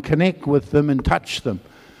out and connect with them and touch them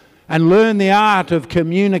and learn the art of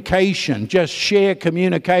communication, just share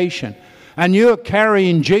communication, and you're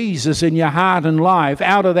carrying Jesus in your heart and life,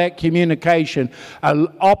 out of that communication, an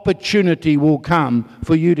opportunity will come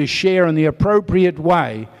for you to share in the appropriate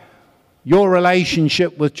way your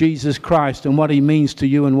relationship with Jesus Christ and what he means to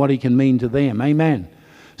you and what he can mean to them. Amen.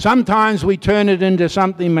 Sometimes we turn it into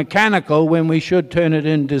something mechanical when we should turn it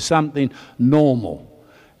into something normal.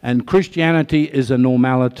 And Christianity is a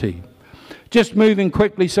normality. Just moving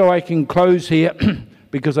quickly so I can close here,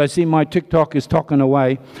 because I see my TikTok is talking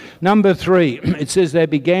away. Number 3, it says they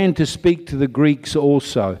began to speak to the Greeks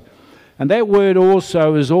also. And that word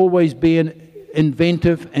also has always been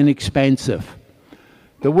inventive and expansive.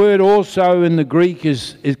 The word also in the Greek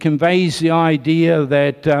it conveys the idea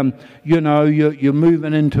that, you're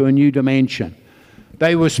moving into a new dimension.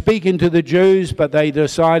 They were speaking to the Jews, but they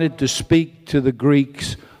decided to speak to the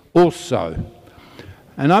Greeks also.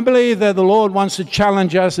 And I believe that the Lord wants to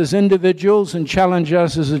challenge us as individuals and challenge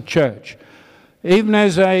us as a church. Even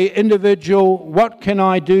as an individual, what can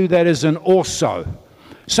I do that is an also?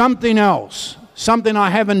 Something else, something I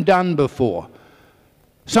haven't done before.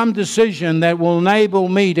 Some decision that will enable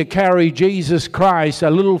me to carry Jesus Christ a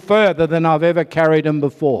little further than I've ever carried him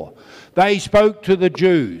before. They spoke to the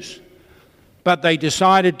Jews, but they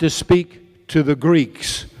decided to speak to the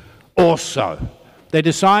Greeks also. They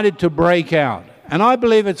decided to break out. And I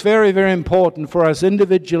believe it's very, very important for us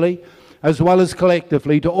individually as well as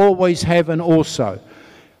collectively to always have an also.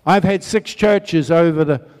 I've had 6 churches over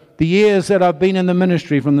the years that I've been in the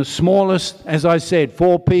ministry, from the smallest, as I said,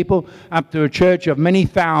 4 people, up to a church of many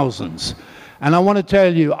thousands. And I want to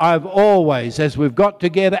tell you, I've always, as we've got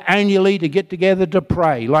together annually to get together to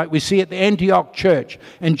pray, like we see at the Antioch church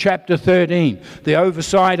in chapter 13, the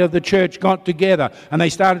oversight of the church got together and they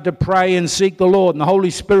started to pray and seek the Lord. And the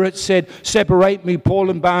Holy Spirit said, separate me,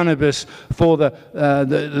 Paul and Barnabas, for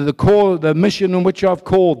the call, the mission in which I've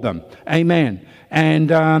called them. Amen. And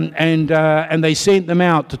they sent them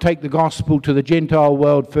out to take the gospel to the Gentile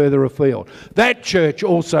world further afield. That church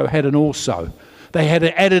also had an also. They had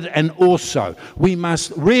added an also. We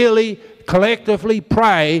must really collectively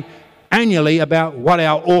pray annually about what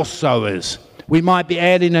our also is. We might be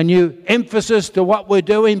adding a new emphasis to what we're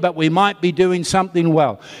doing, but we might be doing something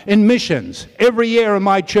well. In missions, every year in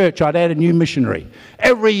my church, I'd add a new missionary.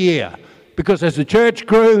 Every year. Because as the church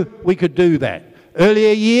grew, we could do that.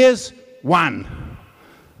 Earlier years, 1,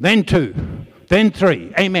 then 2, then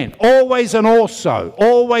 3. Amen. Always an also.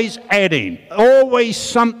 Always adding. Always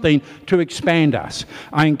something to expand us.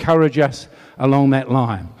 I encourage us along that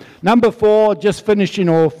line. Number 4, just finishing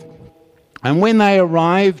off. And when he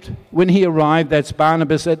arrived, that's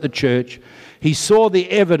Barnabas at the church, he saw the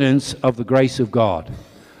evidence of the grace of God.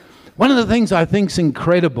 One of the things I think is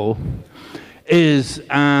incredible is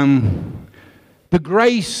the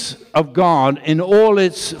grace of God in all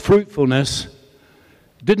its fruitfulness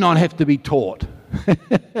did not have to be taught.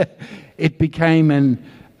 It became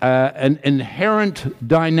an inherent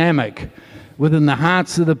dynamic within the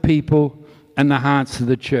hearts of the people and the hearts of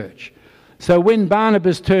the church. So when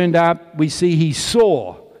Barnabas turned up, we see he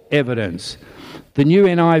saw evidence. The new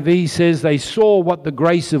NIV says they saw what the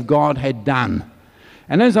grace of God had done.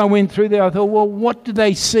 And as I went through there, I thought, well, what did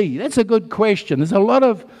they see? That's a good question. There's a lot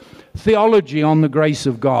of theology on the grace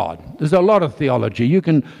of God. There's a lot of theology. You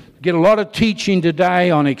can get a lot of teaching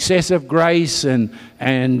today on excessive grace and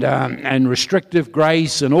restrictive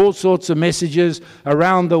grace and all sorts of messages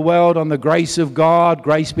around the world on the grace of God,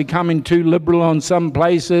 grace becoming too liberal on some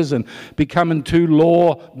places and becoming too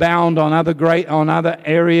law-bound on other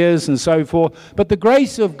areas and so forth. But the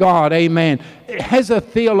grace of God, amen, it has a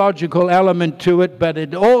theological element to it, but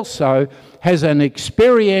it also has an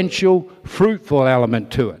experiential, fruitful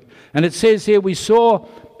element to it. And it says here we saw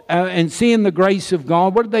and seeing the grace of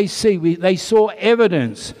God, what did they see? They saw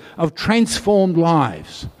evidence of transformed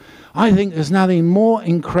lives. I think there's nothing more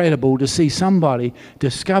incredible to see somebody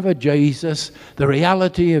discover Jesus, the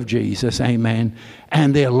reality of Jesus, amen,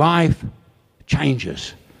 and their life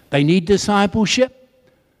changes. They need discipleship.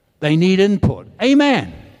 They need input.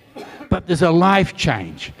 Amen. But there's a life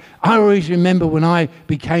change. I always remember when I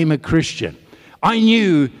became a Christian, I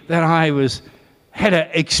knew that I had an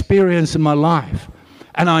experience in my life.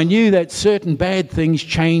 And I knew that certain bad things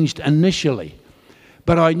changed initially.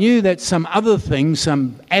 But I knew that some other things,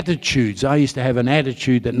 some attitudes, I used to have an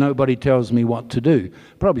attitude that nobody tells me what to do.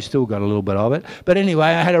 Probably still got a little bit of it. But anyway,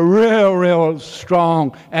 I had a real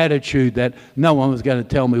strong attitude that no one was going to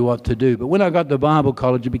tell me what to do. But when I got to Bible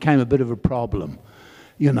college, it became a bit of a problem.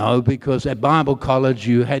 You know, because at Bible college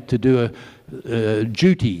you had to do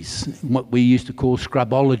duties, what we used to call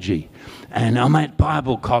scrubology. And I'm at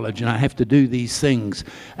Bible college and I have to do these things.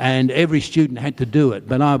 And every student had to do it.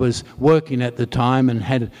 But I was working at the time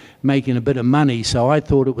and making a bit of money, so I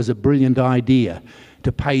thought it was a brilliant idea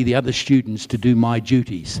to pay the other students to do my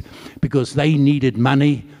duties because they needed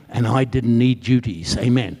money and I didn't need duties.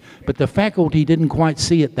 Amen. But the faculty didn't quite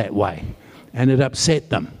see it that way and it upset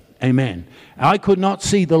them. Amen. I could not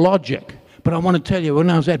see the logic. But I want to tell you, when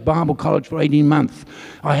I was at Bible college for 18 months,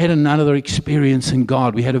 I had another experience in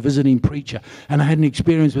God. We had a visiting preacher, and I had an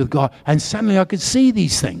experience with God. And suddenly I could see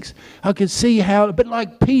these things. I could see how, a bit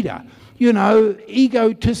like Peter, you know,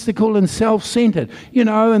 egotistical and self-centered. You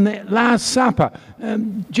know, in the Last Supper,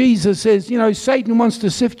 Jesus says, you know, Satan wants to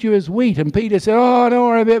sift you as wheat. And Peter said, oh, don't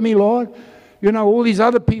worry about me, Lord. You know, all these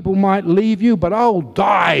other people might leave you, but I'll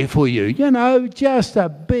die for you. You know, just a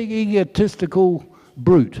big egotistical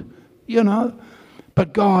brute. You know,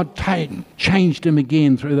 But God changed him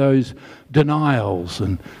again through those denials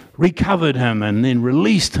and recovered him and then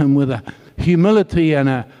released him with a humility and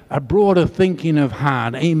a broader thinking of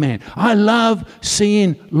heart. Amen. I love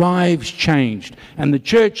seeing lives changed. And the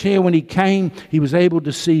church here, when he came, he was able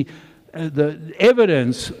to see the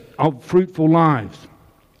evidence of fruitful lives.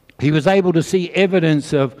 He was able to see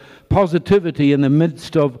evidence of positivity in the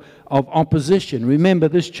midst of opposition. Remember,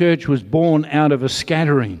 this church was born out of a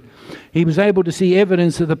scattering. He was able to see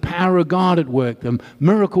evidence of the power of God at work, the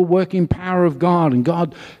miracle-working power of God, and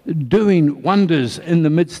God doing wonders in the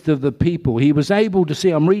midst of the people. He was able to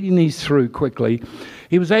see, I'm reading these through quickly,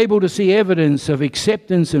 he was able to see evidence of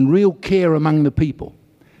acceptance and real care among the people.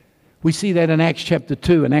 We see that in Acts chapter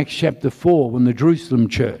 2 and Acts chapter 4 when the Jerusalem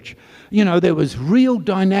church. You know, there was real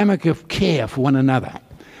dynamic of care for one another.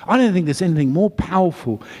 I don't think there's anything more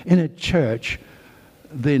powerful in a church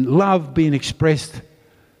than love being expressed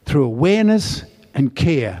through awareness and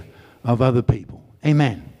care of other people.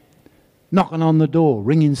 Amen. Knocking on the door,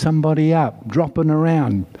 ringing somebody up, dropping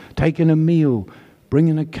around, taking a meal,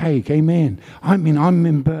 bringing a cake. Amen. I mean, I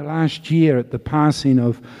remember last year at the passing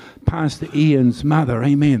of Pastor Ian's mother,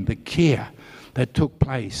 amen, the care that took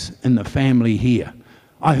place in the family here.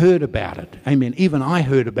 I heard about it. Amen. Even I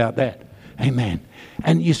heard about that. Amen.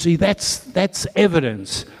 And you see, that's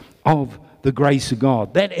evidence of the grace of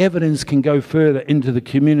God. That evidence can go further into the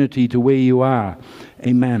community to where you are.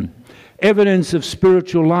 Amen. Evidence of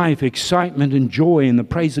spiritual life, excitement and joy in the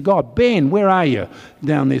praise of God. Ben, where are you?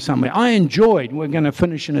 Down there somewhere. I enjoyed, we're going to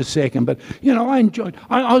finish in a second, but, you know,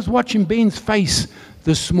 I was watching Ben's face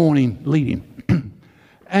this morning leading.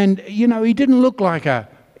 And, you know, he didn't look like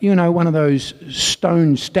one of those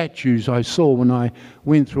stone statues I saw when I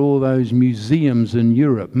went through all those museums in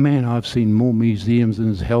Europe. Man, I've seen more museums than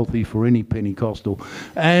is healthy for any Pentecostal.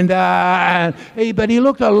 And but he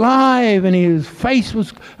looked alive, and his face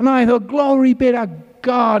was, and I thought, glory be to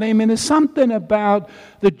God. Amen. There's something about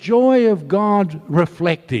the joy of God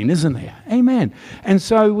reflecting, isn't there? Amen. And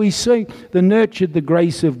so we see the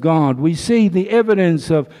grace of God. We see the evidence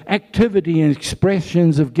of activity and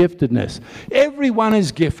expressions of giftedness. Everyone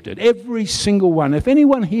is gifted. Every single one. If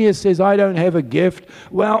anyone here says, I don't have a gift,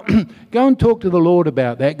 well, go and talk to the Lord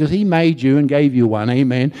about that, because He made you and gave you one.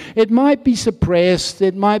 Amen. It might be suppressed.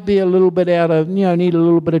 It might be a little bit out of, need a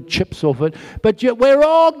little bit of chips off it. But we're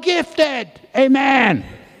all gifted. Amen.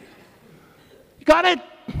 You got it?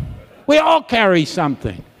 We all carry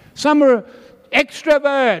something. Some are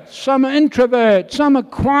extroverts, some are introverts, some are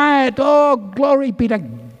quiet. Oh, glory be to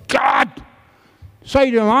God.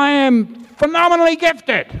 Say to them, I am phenomenally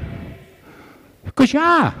gifted. Because you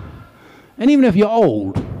are. And even if you're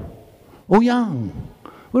old or young,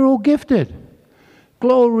 we're all gifted.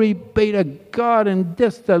 Glory be to God. And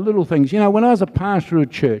just the little things. When I was a pastor of a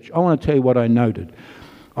church, I want to tell you what I noted.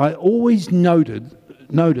 I always noticed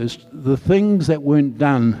the things that weren't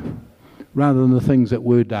done rather than the things that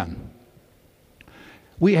were done.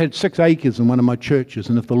 We had 6 acres in one of my churches,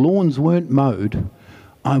 and if the lawns weren't mowed,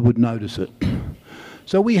 I would notice it.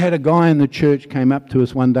 So we had a guy in the church came up to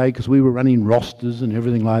us one day, because we were running rosters and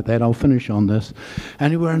everything like that. I'll finish on this.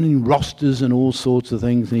 And we were running rosters and all sorts of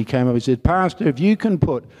things, and he came up and said, Pastor, if you can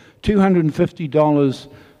put $250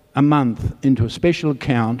 a month into a special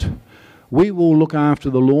account, we will look after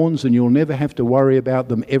the lawns and you'll never have to worry about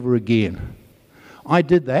them ever again. I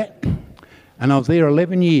did that, and I was there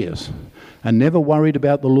 11 years and never worried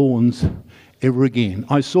about the lawns ever again.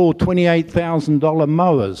 I saw $28,000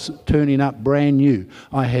 mowers turning up brand new.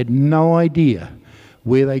 I had no idea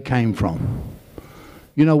where they came from.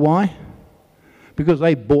 You know why? Because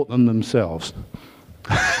they bought them themselves.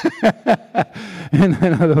 In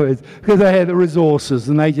other words, because they had the resources,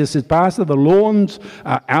 and they just said, Pastor, the lawns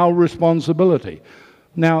are our responsibility.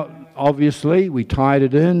 Now, obviously, we tied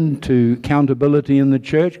it in to accountability in the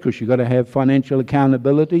church, because you've got to have financial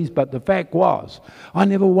accountabilities, but the fact was, I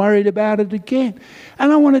never worried about it again.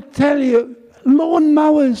 And I want to tell you, lawn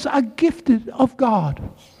mowers are gifted of God.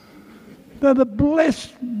 They're the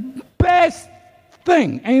best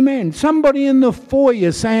thing. Amen. Somebody in the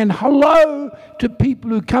foyer saying hello to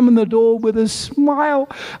people who come in the door with a smile.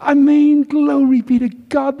 I mean, glory be to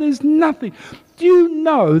God. There's nothing. Do you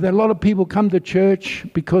know that a lot of people come to church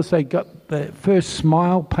because they got their first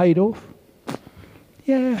smile paid off?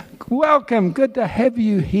 Yeah. Welcome. Good to have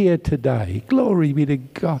you here today. Glory be to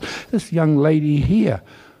God. This young lady here,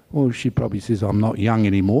 Well, she probably says I'm not young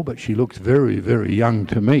anymore, but she looks very, very young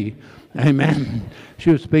to me. Amen. She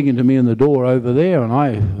was speaking to me in the door over there, and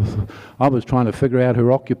I was trying to figure out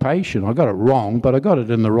her occupation. I got it wrong, but I got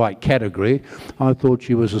it in the right category. I thought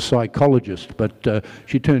she was a psychologist, but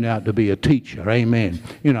she turned out to be a teacher. Amen.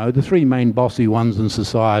 You know, the three main bossy ones in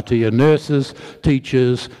society are nurses,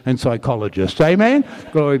 teachers, and psychologists. Amen.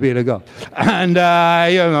 Glory be to God. And,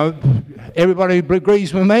 you know, everybody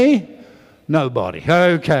agrees with me? Nobody.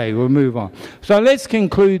 Okay, we'll move on. So let's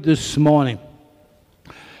conclude this morning.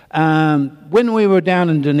 When we were down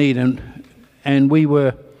in Dunedin and we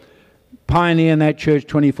were pioneering that church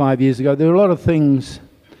 25 years ago, there were a lot of things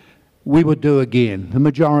we would do again. The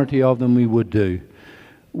majority of them we would do.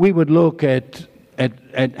 We would look at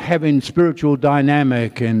having spiritual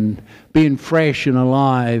dynamic and being fresh and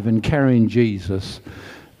alive and carrying Jesus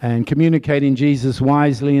and communicating Jesus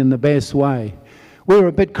wisely in the best way. We were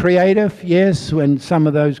a bit creative, yes, and some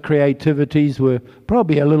of those creativities were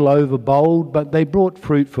probably a little overbold, but they brought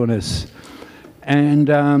fruitfulness.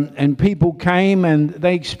 And people came and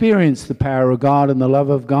they experienced the power of God and the love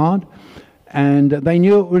of God, and they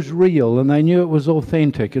knew it was real and they knew it was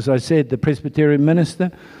authentic. As I said, the Presbyterian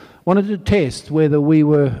minister wanted to test whether we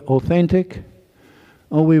were authentic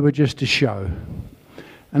or we were just a show.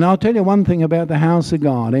 And I'll tell you one thing about the house of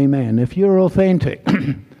God, amen. If you're authentic,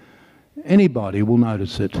 anybody will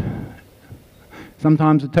notice it.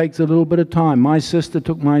 Sometimes it takes a little bit of time.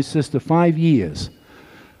 Took my sister 5 years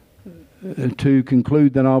to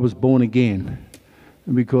conclude that I was born again,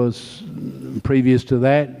 because previous to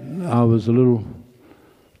that I was a little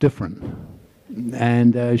different,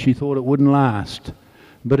 and she thought it wouldn't last,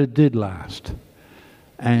 but it did last.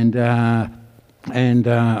 And I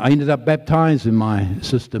ended up baptizing my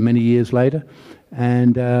sister many years later,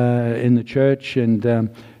 and in the church,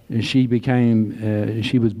 and she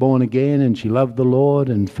was born again, and she loved the Lord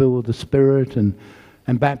and filled with the Spirit and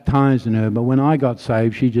baptized in her. But when I got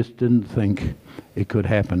saved, she just didn't think it could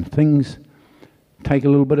happen. Things take a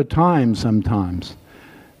little bit of time sometimes,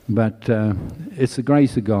 but it's the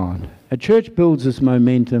grace of God. A church builds its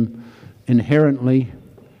momentum inherently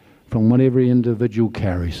from what every individual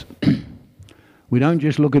carries. We don't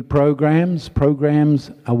just look at programs.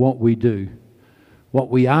 Programs are what we do. What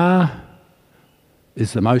we are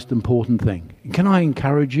is the most important thing. Can I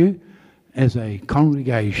encourage you as a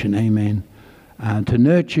congregation, amen, to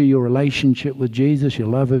nurture your relationship with Jesus, your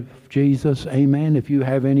love of Jesus, amen. If you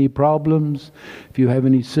have any problems, if you have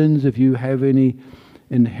any sins, if you have any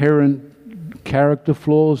inherent character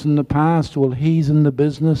flaws in the past, well, He's in the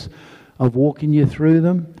business of walking you through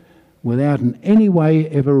them without in any way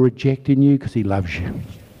ever rejecting you, because He loves you.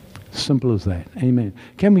 Simple as that, amen.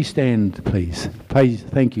 Can we stand, please? Please,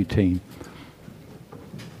 thank you, team.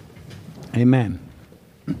 Amen.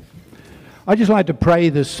 I'd just like to pray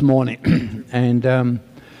this morning. And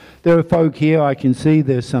there are folk here, I can see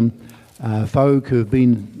there's some folk who have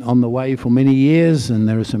been on the way for many years, and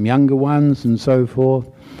there are some younger ones and so forth.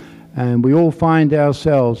 And we all find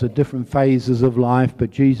ourselves at different phases of life, but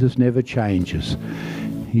Jesus never changes.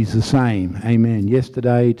 He's the same, amen,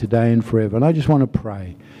 yesterday, today, and forever. And I just want to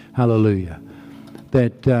pray, hallelujah,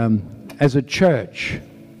 that as a church,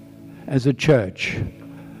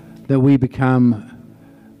 that we become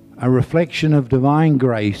a reflection of divine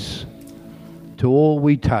grace to all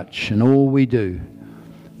we touch and all we do.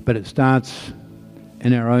 But it starts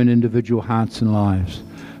in our own individual hearts and lives.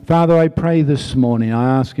 Father, I pray this morning,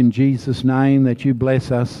 I ask in Jesus' name that you bless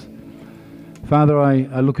us. Father,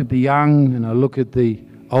 I look at the young and I look at the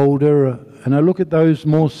older and I look at those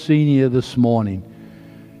more senior this morning.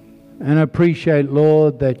 And I appreciate,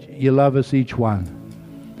 Lord, that you love us each one.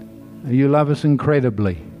 You love us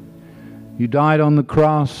incredibly. You died on the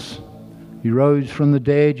cross, you rose from the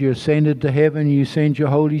dead, you ascended to heaven, you sent your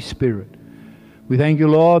Holy Spirit. We thank you,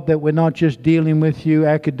 Lord, that we're not just dealing with you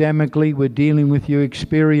academically, we're dealing with you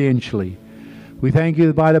experientially. We thank you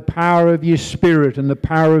that by the power of your Spirit and the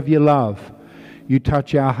power of your love, you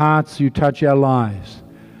touch our hearts, you touch our lives.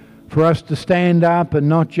 For us to stand up and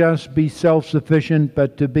not just be self-sufficient,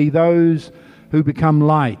 but to be those who become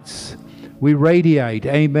lights. We radiate,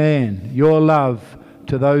 amen, your love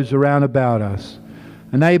to those around about us.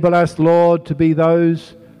 Enable us, Lord, to be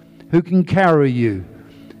those who can carry you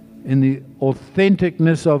in the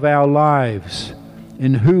authenticness of our lives,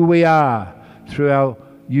 in who we are, through our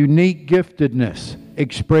unique giftedness.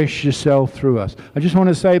 Express yourself through us. I just want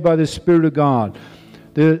to say, by the Spirit of God,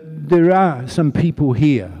 there are some people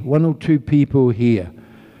here, one or two people here,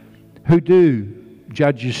 who do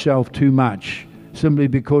judge yourself too much simply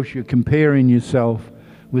because you're comparing yourself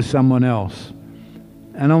with someone else.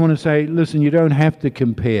 And I want to say, listen, you don't have to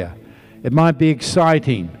compare. It might be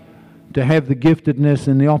exciting to have the giftedness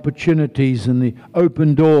and the opportunities and the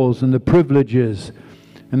open doors and the privileges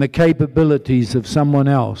and the capabilities of someone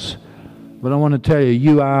else. But I want to tell you,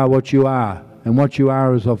 you are what you are. And what you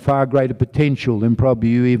are is of far greater potential than probably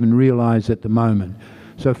you even realize at the moment.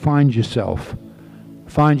 So find yourself.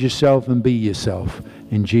 Find yourself and be yourself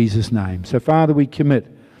in Jesus' name. So Father, we commit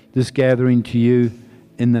this gathering to you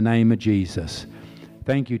in the name of Jesus.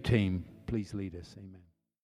 Thank you, team. Please lead us. Amen.